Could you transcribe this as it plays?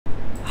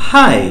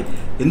Hi,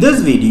 in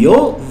this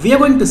video we are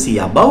going to see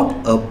about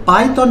a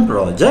Python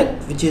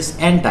project which is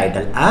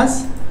entitled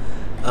as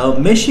a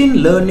machine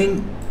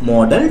learning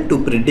model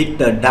to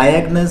predict a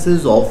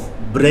diagnosis of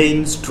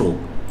brain stroke,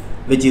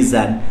 which is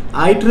an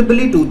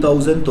IEEE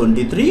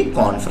 2023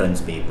 conference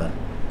paper.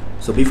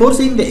 So before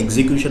seeing the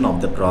execution of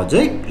the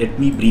project, let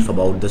me brief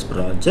about this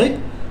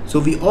project. So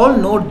we all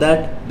know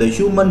that the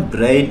human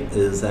brain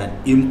is an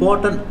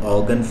important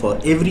organ for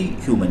every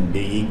human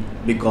being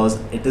because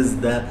it is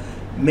the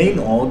main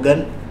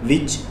organ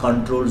which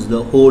controls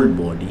the whole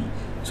body.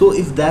 So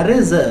if there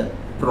is a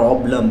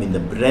problem in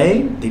the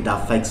brain, it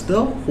affects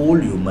the whole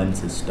human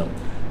system.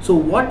 So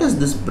what is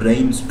this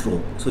brain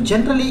stroke? So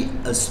generally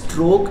a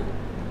stroke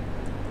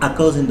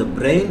occurs in the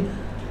brain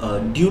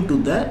due to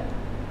the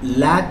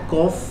lack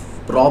of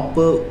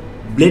proper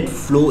blood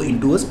flow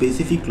into a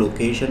specific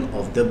location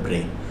of the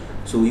brain.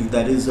 So if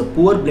there is a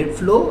poor blood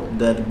flow,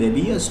 there may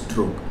be a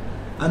stroke.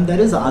 And there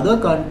is other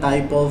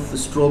type of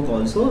stroke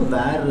also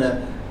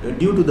where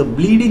due to the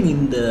bleeding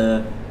in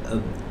the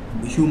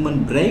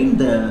human brain,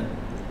 the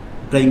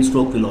brain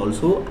stroke will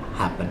also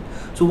happen.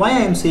 So why I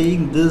am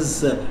saying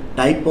this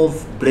type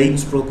of brain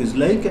stroke is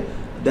like,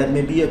 there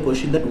may be a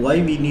question that why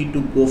we need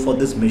to go for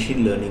this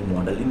machine learning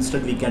model.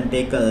 Instead we can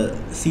take a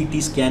CT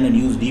scan and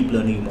use deep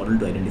learning model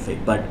to identify.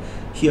 But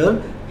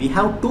here we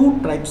have two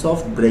types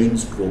of brain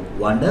stroke.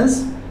 One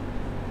is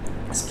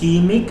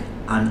ischemic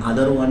and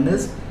other one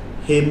is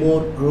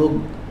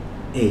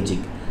hemorrhagic.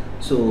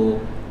 So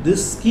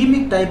this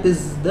ischemic type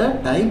is the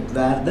type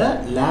where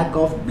the lack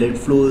of blood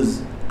flow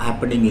is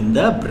happening in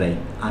the brain,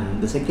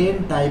 and the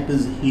second type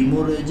is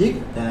hemorrhagic,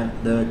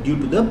 due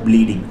to the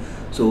bleeding.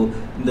 So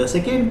the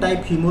second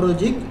type,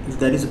 hemorrhagic, if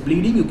there is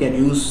bleeding, you can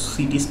use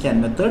CT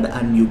scan method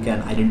and you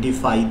can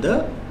identify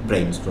the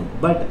brain stroke.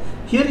 But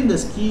here in the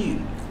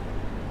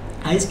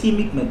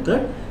ischemic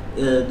method,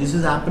 this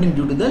is happening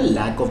due to the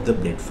lack of the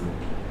blood flow.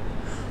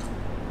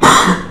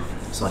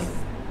 Sorry.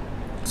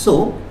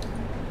 So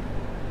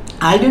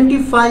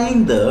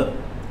identifying the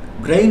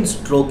brain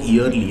stroke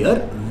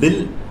earlier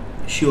will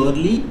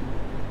surely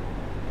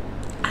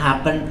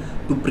happen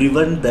to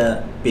prevent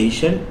the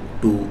patient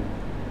to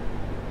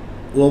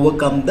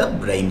overcome the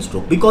brain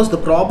stroke, because the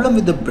problem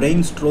with the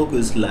brain stroke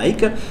is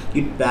like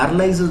it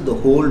paralyzes the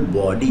whole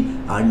body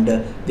and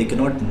they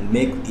cannot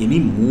make any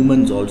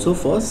movements also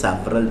for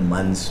several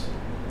months.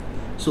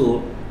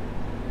 So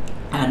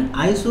an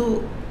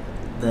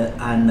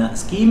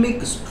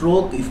ischemic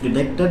stroke, if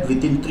detected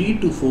within 3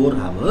 to 4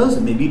 hours,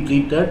 may be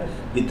treated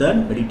with a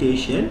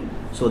meditation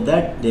so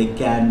that they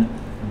can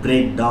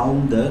break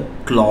down the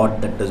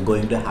clot that is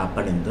going to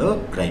happen in the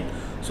brain.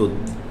 So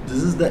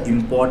this is the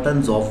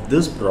importance of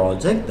this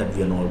project that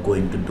we are now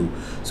going to do.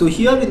 So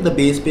here in the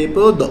base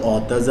paper, the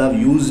authors have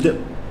used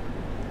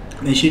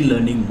machine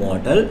learning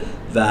model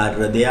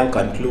where they have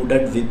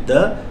concluded with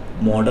the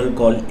model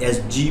called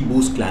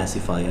XGBoost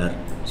Classifier.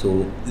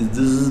 So this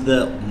is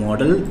the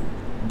model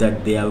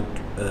that they have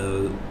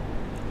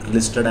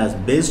listed as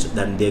best,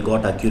 then they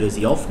got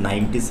accuracy of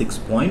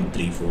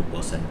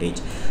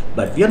 96.34%.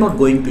 But we are not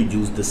going to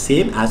use the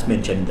same as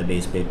mentioned in the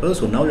base paper.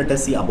 So now let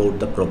us see about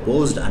the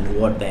proposed and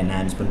what the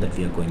enhancement that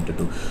we are going to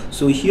do.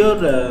 So here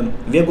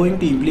we are going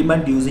to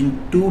implement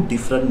using two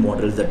different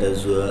models, that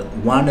is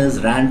one is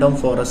random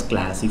forest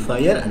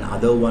classifier and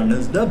other one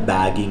is the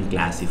Bayes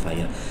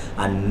classifier.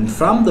 And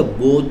from the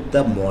both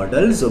the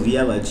models, we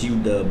have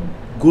achieved a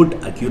good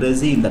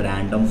accuracy in the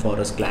random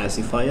forest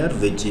classifier,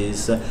 which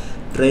is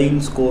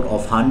train score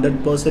of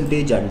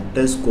 100% and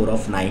test score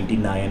of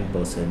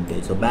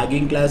 99%. So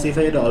Bayes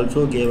classifier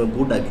also gave a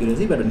good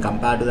accuracy, but when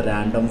compared to the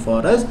random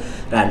forest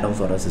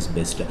is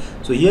best.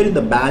 So here in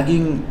the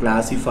Bayes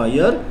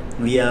classifier,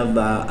 we have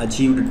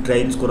achieved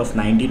train score of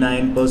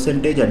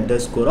 99% and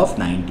test score of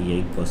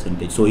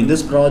 98%. So in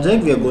this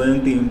project, we are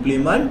going to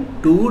implement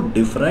two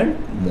different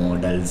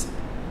models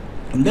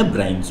in the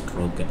brain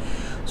stroke.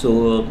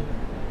 So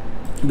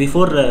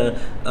before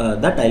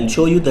that, I'll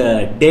show you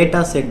the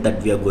data set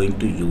that we are going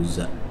to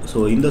use.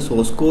 So in the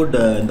source code,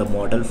 in the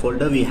model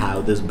folder, we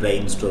have this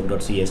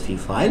brainstroke.csv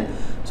file.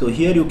 So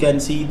here you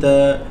can see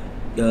the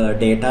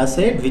data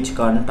set, which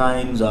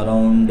contains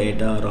around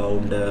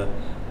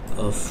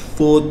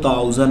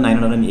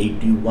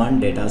 4,981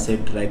 data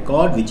set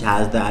record, which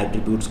has the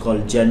attributes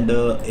called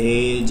gender,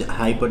 age,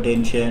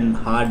 hypertension,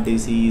 heart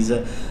disease,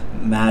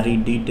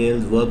 married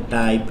details, work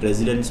type,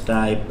 residence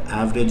type,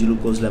 average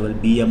glucose level,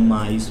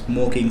 BMI,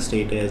 smoking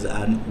status,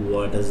 and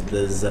what is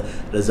this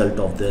result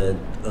of the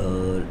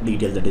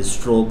detail, that is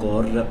stroke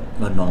or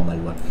a normal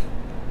one.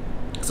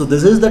 So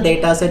this is the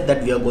data set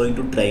that we are going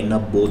to train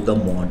up both the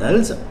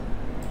models.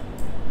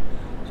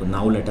 So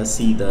now let us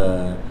see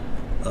the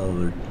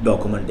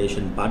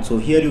documentation part. So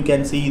here you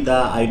can see the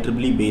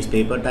IEEE Base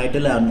paper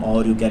title, and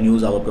or you can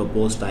use our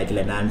proposed title,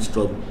 enhanced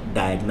stroke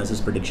diagnosis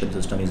prediction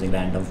system using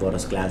random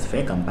forest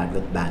classifier compared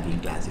with Bayes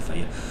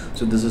classifier.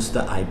 So this is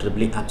the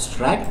IEEE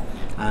abstract,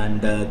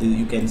 and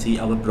you can see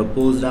our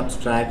proposed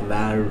abstract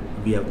where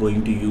we are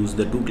going to use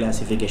the two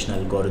classification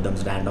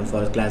algorithms, random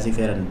forest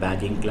classifier and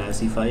Bayes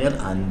classifier,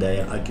 and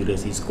their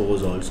accuracy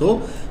scores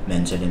also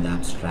mentioned in the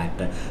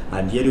abstract.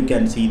 And here you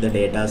can see the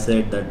data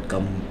set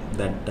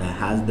that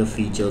has the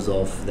features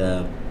of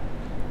the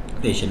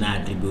patient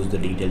attributes. The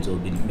details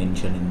have been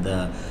mentioned in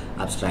the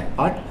abstract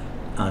part,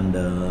 and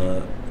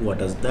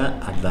what is the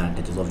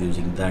advantages of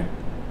using that,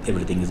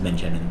 everything is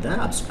mentioned in the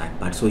abstract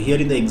part. So here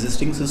in the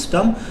existing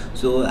system,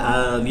 so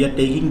we are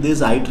taking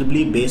this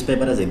IEEE Base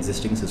paper as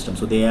existing system,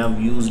 so they have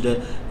used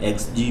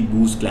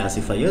XGBoost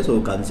Classifier. So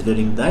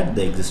considering that,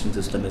 the existing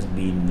system has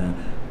been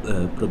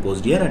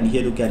proposed here, and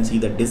here you can see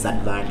the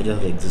disadvantages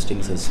of the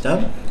existing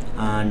system,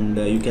 and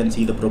you can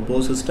see the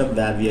proposed system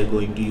where we are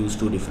going to use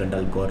two different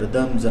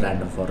algorithms,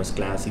 random forest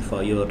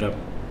classifier,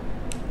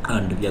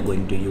 and we are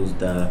going to use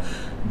the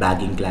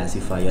Bayes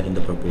classifier in the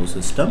proposed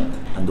system,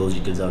 and those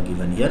details are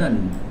given here,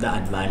 and the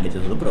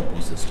advantages of the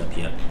proposed system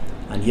here.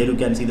 And here you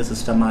can see the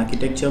system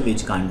architecture,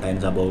 which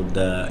contains about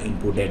the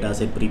input data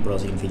set,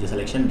 pre-processing feature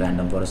selection,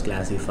 random forest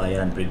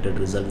classifier, and predicted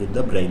result with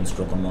the brain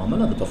stroke and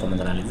normal, and the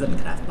performance analysis and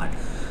graph part.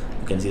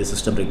 You can see the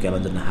system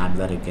requirements and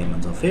hardware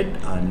requirements of it.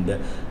 And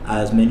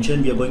as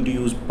mentioned, we are going to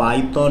use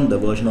Python. The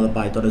version of the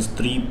Python is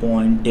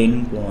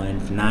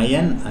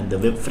 3.10.9, and the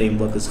web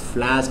framework is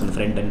Flask, and the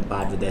front end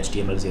part with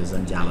HTML, CSS,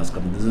 and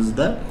JavaScript. This is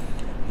the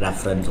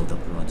reference of the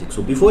project.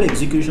 So before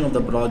execution of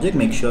the project,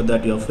 make sure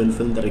that you have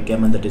fulfilled the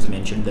requirement that is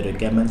mentioned in the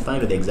requirements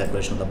file with the exact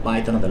version of the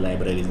Python and the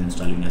libraries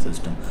installed in your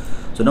system.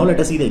 So now let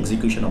us see the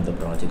execution of the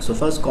project. So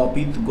first go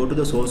to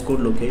the source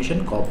code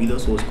location, copy the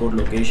source code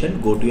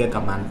location, go to your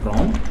command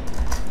prompt.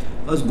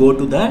 First go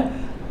to the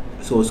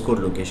source code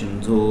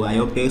location. So I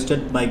have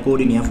pasted my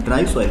code in F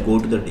drive, so I'll go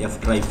to the F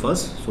drive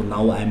first. So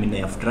now I'm in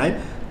the F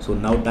drive. So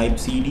now type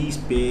cd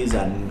space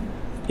and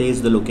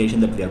paste the location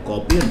that we are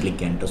copying and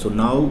click enter. So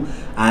now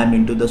I am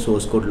into the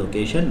source code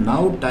location.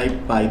 Now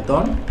type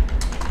python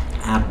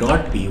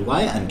app.py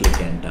and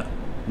click enter.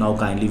 Now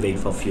kindly wait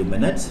for a few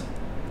minutes.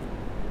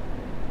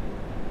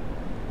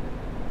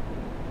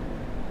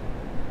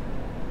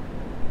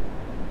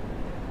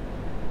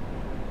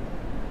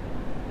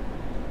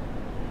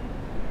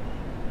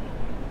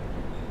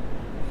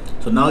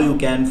 So now you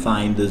can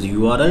find this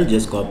URL.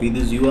 Just copy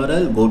this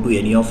URL, go to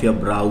any of your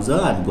browser.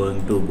 I'm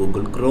going to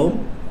Google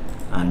Chrome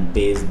and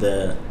paste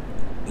the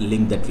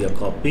link that we have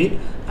copied,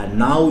 and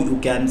now you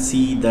can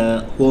see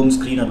the home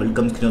screen or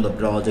welcome screen of the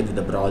project with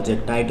the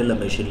project title, a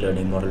machine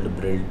learning model to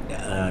build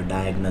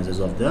diagnosis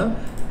of the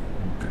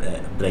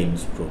brain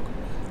stroke.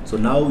 So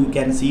now you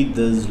can see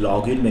this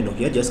login menu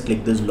here. Just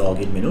click this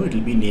login menu, it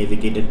will be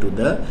navigated to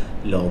the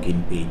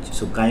login page.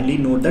 So kindly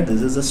note that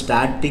this is a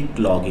static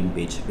login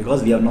page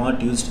because we have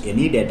not used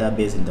any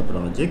database in the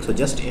project. So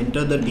just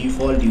enter the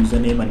default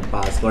username and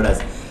password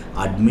as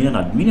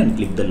admin and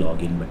click the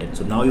login button.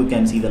 So now you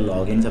can see the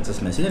login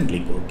success message and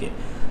click OK.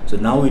 So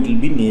now it will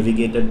be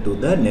navigated to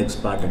the next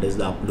part, that is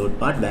the upload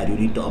part, where you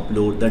need to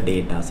upload the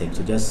data set.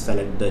 So just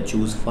select the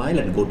choose file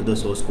and go to the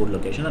source code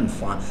location and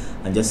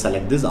just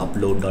select this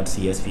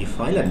upload.csv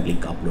file and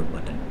click upload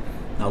button.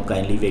 Now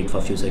kindly wait for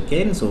a few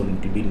seconds. So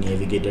it will be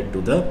navigated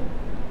to the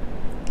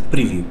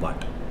preview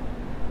part.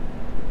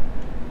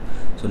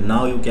 So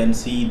now you can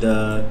see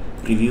the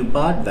preview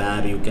part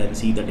where you can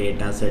see the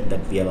data set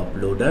that we have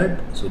uploaded.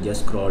 So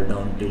just scroll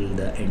down till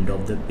the end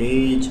of the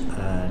page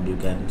and you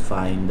can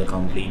find the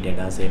complete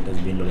data set has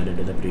been loaded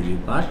to the preview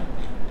part.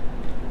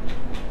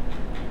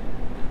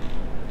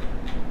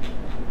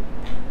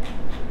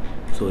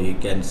 So you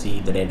can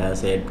see the data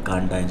set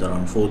contains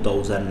around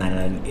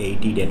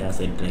 4,980 data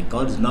set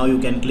records. Now you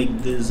can click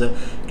this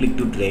click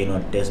to train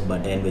or test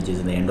button, which is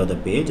in the end of the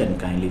page, and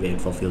kindly wait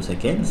for a few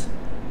seconds.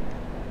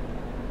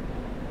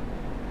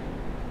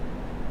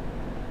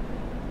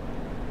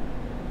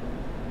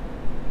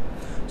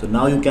 So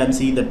now you can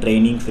see the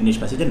training finish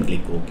message and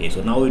click OK.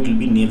 So now it will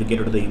be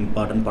navigated to the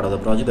important part of the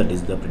project, that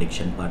is the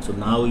prediction part. So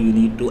now you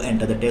need to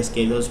enter the test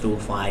cases to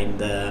find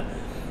the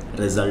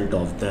result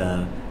of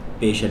the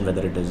patient,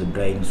 whether it is a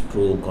brain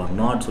stroke or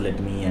not. So let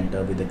me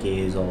enter with the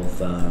case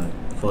of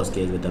first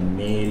case with a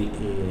male,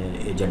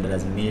 gender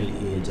as male,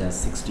 age as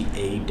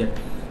 68,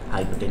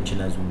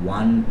 hypertension as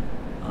 1,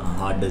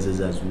 heart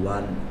disease as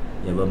 1,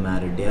 ever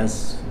married,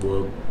 yes,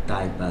 work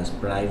type as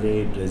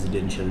private,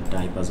 residential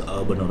type as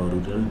urban or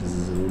rural. This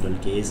is a rural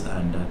case,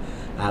 and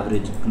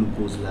average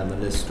glucose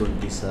level is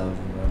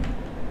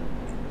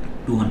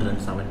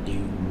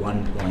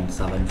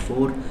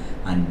 271.74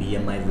 and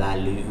BMI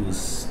value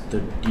is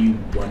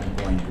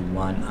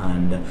 31.1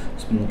 and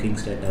smoking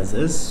status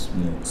is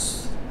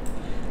smokes.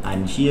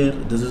 And here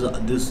this is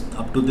this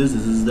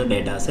is the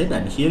data set,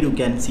 and here you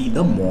can see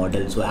the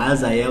model. So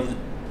as I have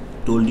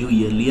told you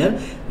earlier,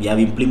 we have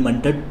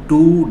implemented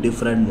two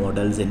different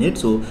models in it,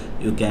 so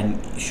you can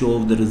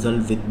show the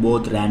result with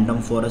both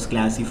random forest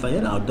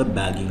classifier or the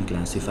Bayes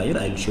classifier.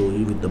 I'll show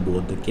you with the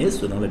both the case.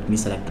 So now let me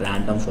select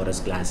random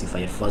forest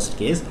classifier first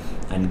case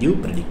and give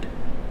predict.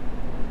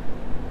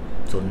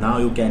 So now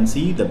you can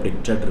see the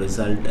predicted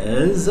result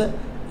is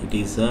it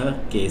is a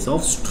case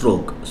of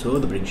stroke. So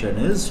the prediction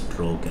is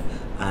stroke,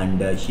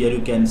 and here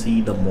you can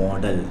see the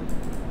model,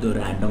 the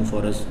random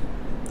forest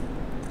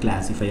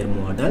classifier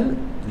model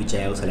which I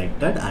have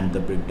selected, and the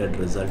predicted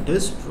result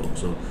is stroke.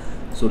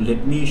 So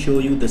let me show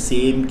you the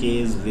same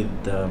case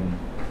with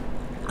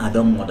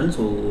other model.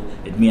 So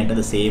let me enter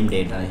the same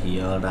data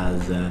here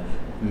as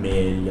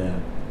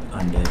male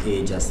and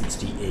age as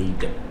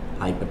 68,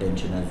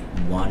 hypertension as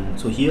 1.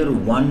 So here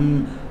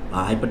 1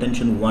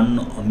 hypertension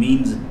 1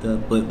 means the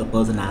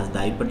person has the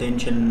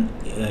hypertension.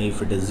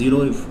 If it is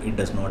 0, if it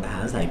does not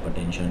has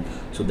hypertension.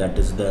 So that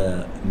is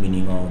the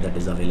meaning of that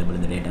is available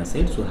in the data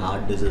set. So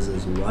heart disease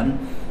is 1,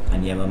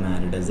 and ever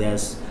married as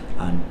S,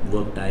 and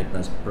work type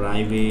as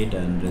private,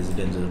 and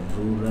residence is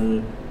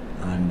rural,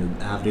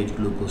 and average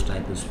glucose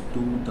type is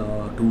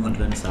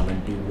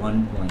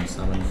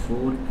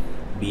 271.74,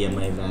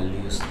 BMI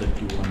value is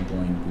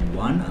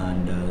 31.1,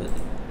 and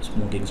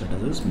smoking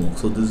status is smoke.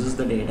 So this is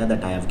the data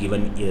that I have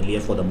given earlier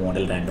for the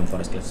model random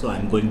forest class. So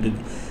I'm going to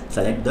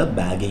select the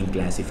Bayes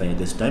classifier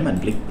this time and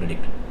click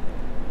predict.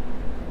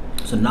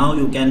 So now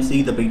you can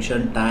see the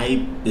prediction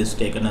type is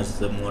taken as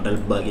the model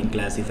Bayes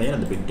classifier,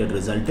 and the predicted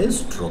result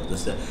is stroke.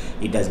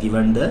 It has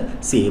given the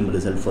same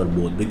result for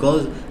both,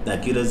 because the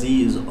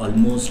accuracy is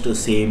almost the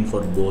same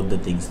for both the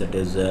things, that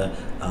is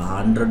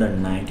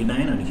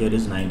 199, and here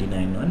is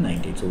 99 and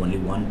 98. So only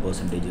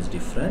 1% is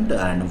different.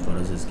 Random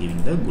forest is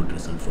giving the good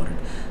result for it,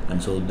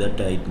 and so that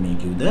it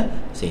make you the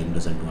same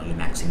result only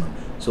maximum.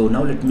 So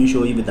now let me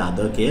show you with the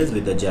other case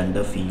with the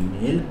gender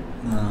female,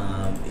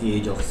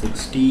 age of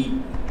 60,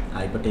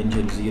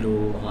 hypertension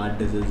 0, heart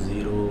disease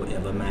 0,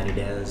 ever married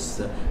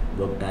as,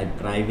 work type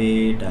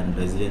private, and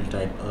residence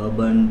type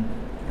urban,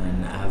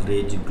 and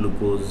average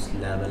glucose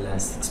level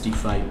as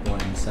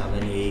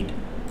 65.78,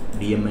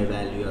 BMI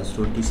value as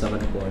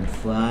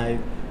 27.5,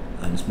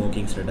 and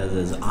smoking status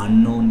is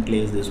unknown.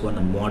 Place this one,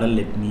 and model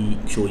let me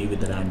show you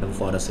with the random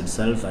forest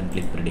itself and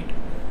click predict.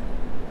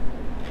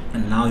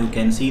 And now you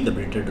can see the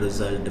predicted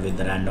result with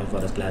the random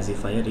forest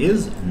classifier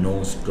is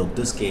no stroke.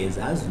 This case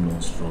has no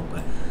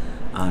stroke.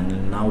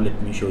 And now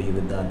let me show you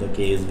with the other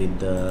case with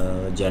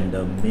the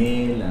gender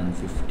male and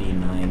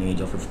 59,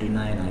 age of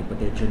 59,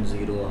 hypertension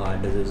 0,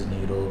 heart disease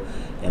 0,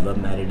 ever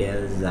married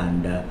as,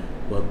 and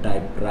work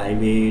type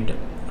private,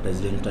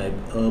 residence type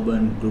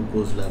urban,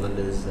 glucose level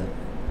is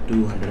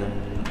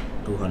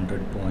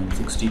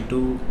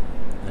 200.62,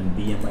 and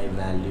BMI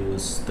value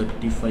is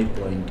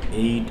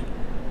 35.8,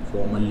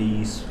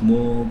 formerly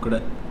smoked,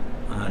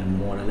 and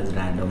model is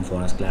random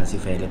forest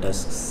classifier. Let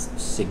us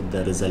check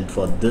the result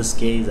for this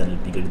case, and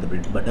let me click the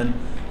predict button,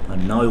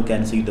 and now you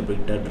can see the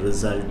predicted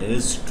result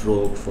is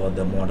stroke for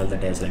the model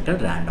that I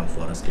selected, random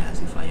forest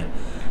classifier.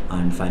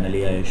 And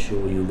finally I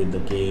show you with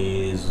the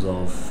case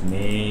of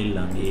male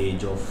and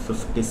age of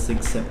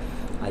 56,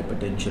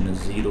 hypertension is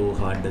 0,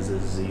 heart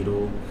disease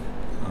 0,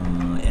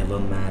 ever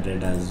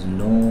married as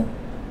no,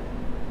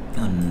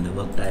 and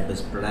work type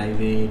is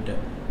private,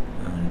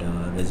 and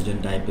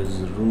resident type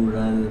is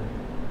rural,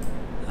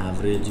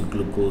 average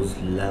glucose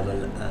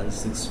level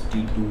as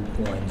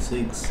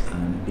 62.6,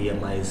 and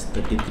BMI is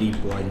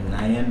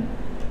 33.9,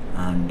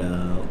 and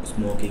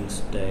smoking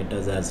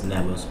status as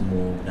never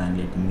smoked. And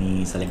let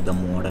me select the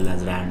model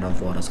as random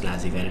forest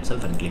classifier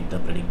itself and click the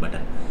predict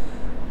button.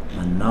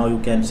 And now you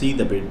can see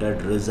the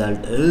predicted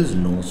result is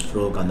no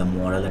stroke, and the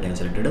model that I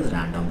selected is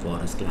random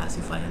forest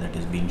classifier that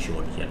is being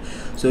shown here.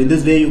 So in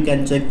this way you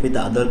can check with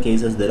other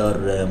cases. There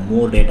are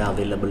more data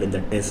available in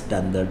the test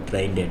and the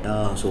train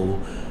data.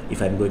 So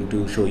if I'm going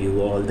to show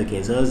you all the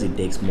cases, it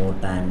takes more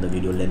time, the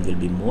video length will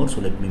be more.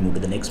 So let me move to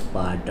the next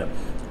part, to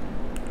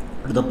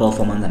the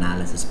performance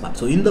analysis part.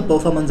 So in the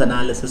performance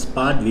analysis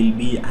part, we'll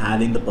be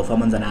having the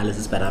performance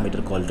analysis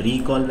parameter called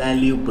recall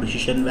value,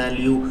 precision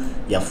value,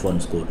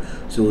 F1 score.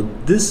 So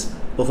this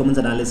performance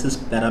analysis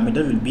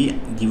parameter will be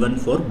given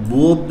for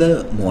both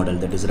the model,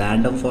 that is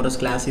random forest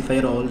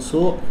classifier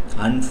also,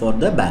 and for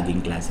the Bayes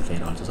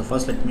classifier also. So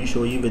first let me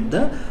show you with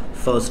the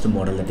first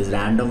model, that is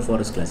random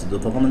forest classifier.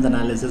 The performance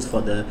analysis for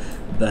the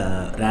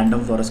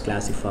random forest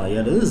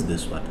classifier is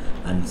this one,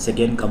 and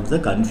second comes the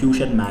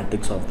confusion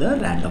matrix of the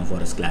random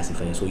forest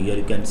classifier. So here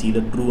you can see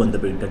the true and the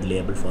predicted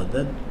label for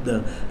the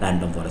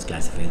random forest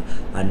classifier.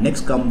 And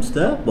next comes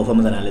the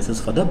performance analysis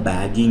for the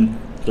Bayes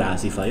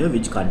classifier,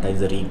 which contains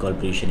the recall,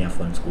 precision,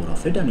 F1 score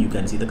of it, and you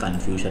can see the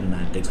confusion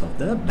matrix of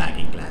the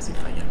Bayes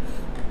classifier.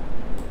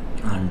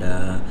 And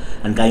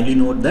kindly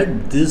note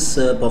that this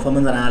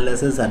performance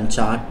analysis and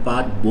chart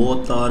part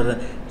both are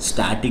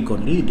static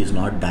only, it is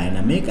not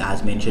dynamic.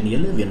 As mentioned here,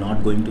 we are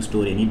not going to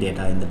store any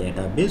data in the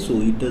database,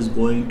 so it is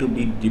going to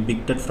be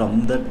depicted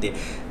from the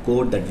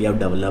code that we have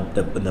developed,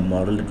 the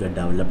model that we have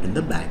developed in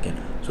the backend.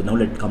 So now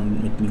let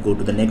me go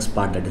to the next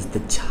part, that is the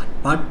chart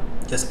part.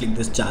 Just click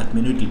this chart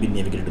menu, it will be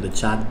navigated to the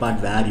chart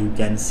part, where you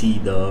can see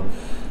the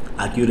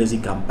accuracy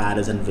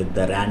comparison with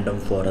the random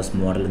forest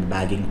model and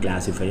Bayes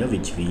classifier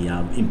which we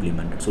have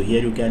implemented. So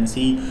here you can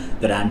see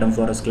the random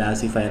forest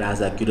classifier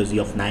has accuracy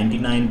of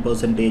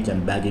 99%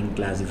 and Bayes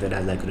classifier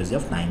has accuracy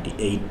of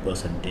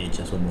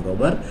 98%. So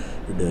moreover,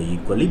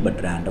 equally, but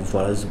random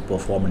forest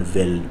performed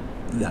well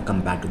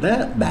compared to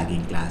the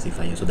bagging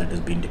classifier. So that is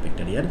being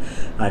depicted here.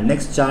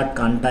 Next chart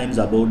contains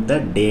about the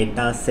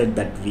data set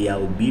that we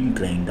have been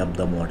trained up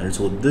the model.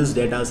 So this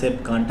data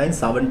set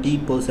contains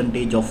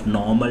 70% of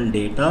normal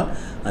data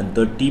and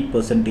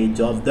 30%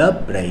 of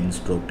the brain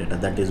stroke data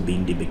that is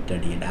being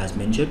depicted here. As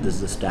mentioned, this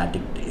is a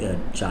static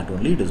chart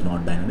only, it is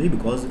not dynamic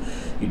because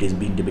it is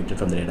being depicted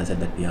from the data set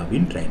that we have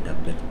been trained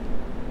up with.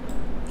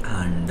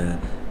 And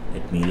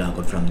let me log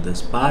out from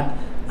this part.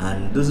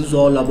 And this is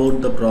all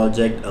about the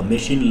project, a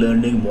machine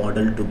learning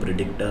model to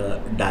predict a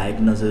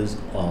diagnosis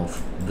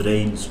of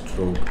brain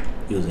stroke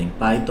using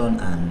Python.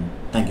 And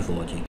thank you for watching.